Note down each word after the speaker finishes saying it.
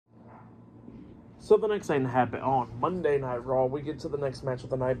So the next thing that happened on Monday Night Raw, we get to the next match of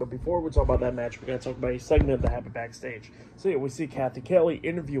the night, but before we talk about that match, we got to talk about a segment that happened backstage. So yeah, we see Kathy Kelly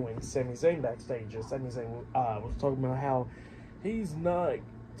interviewing Sami Zayn backstage. And Sami Zayn was talking about how he's not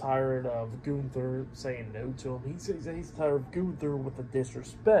tired of Gunther saying no to him. He says that he's tired of Gunther with the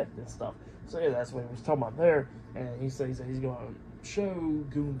disrespect and stuff. So yeah, that's what he was talking about there. And he says that he's going to show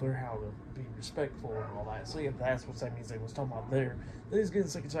Gunther how to be respectful and all that. So yeah, that's what Sami Zayn was talking about there. That he's getting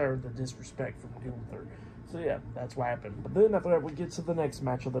sick and tired of the disrespect from Gunther. So yeah, that's what happened. But then after that, we get to the next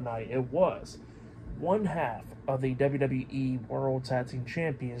match of the night. It was one half of the WWE World Tag Team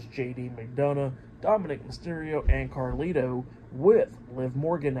Champions, JD McDonagh, Dominik Mysterio, and Carlito, with Liv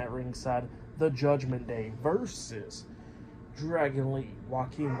Morgan at ringside, the Judgment Day versus Dragon Lee,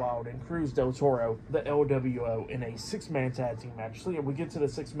 Joaquin Wilde, and Cruz del Toro, the LWO, in a six-man tag team match. So yeah, we get to the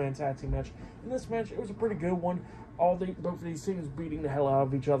six-man tag team match. In this match, it was a pretty good one. Both of these teams beating the hell out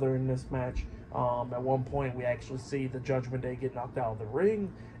of each other in this match. At one point, we actually see the Judgment Day get knocked out of the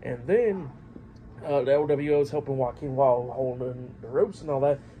ring, and then the LWO is helping Joaquin Wilde holding the ropes and all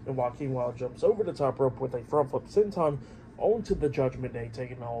that, and Joaquin Wilde jumps over the top rope with a front flip senton onto the Judgment Day,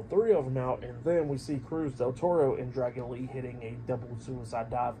 taking all three of them out, and then we see Cruz del Toro and Dragon Lee hitting a double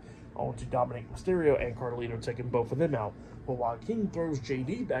suicide dive onto Dominik Mysterio, and Carlito taking both of them out. But Joaquin throws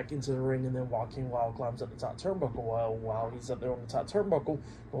JD back into the ring, and then Joaquin Wilde climbs up the top turnbuckle. While he's up there on the top turnbuckle,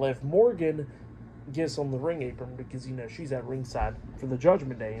 Liv Morgan gets on the ring apron because, you know, she's at ringside for the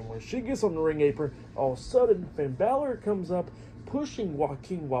Judgment Day. And when she gets on the ring apron, all of a sudden, Finn Balor comes up, pushing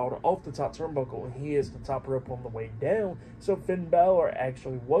Joaquin Wilde off the top turnbuckle, and he hits the top rope on the way down. So Finn Balor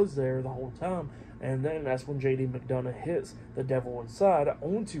actually was there the whole time. And then that's when JD McDonagh hits the Devil Inside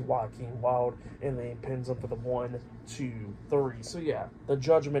onto Joaquin Wilde, and then pins him for the 1, 2, 3. So yeah, the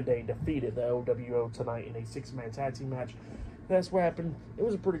Judgment Day defeated the LWO tonight in a six-man tag team match. That's what happened. It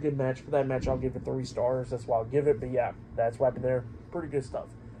was a pretty good match. For that match, I'll give it 3 stars. That's why I'll give it. But yeah, that's what happened there. Pretty good stuff.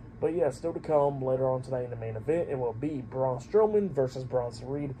 But yeah, still to come later on tonight in the main event, it will be Braun Strowman versus Bronson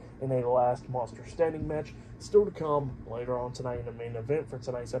Reed in a last monster standing match. Still to come later on tonight in the main event for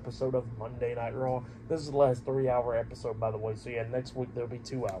tonight's episode of Monday Night Raw. This is the last 3-hour episode, by the way. So yeah, next week there'll be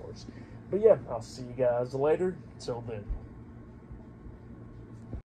 2 hours. But yeah, I'll see you guys later. Till then.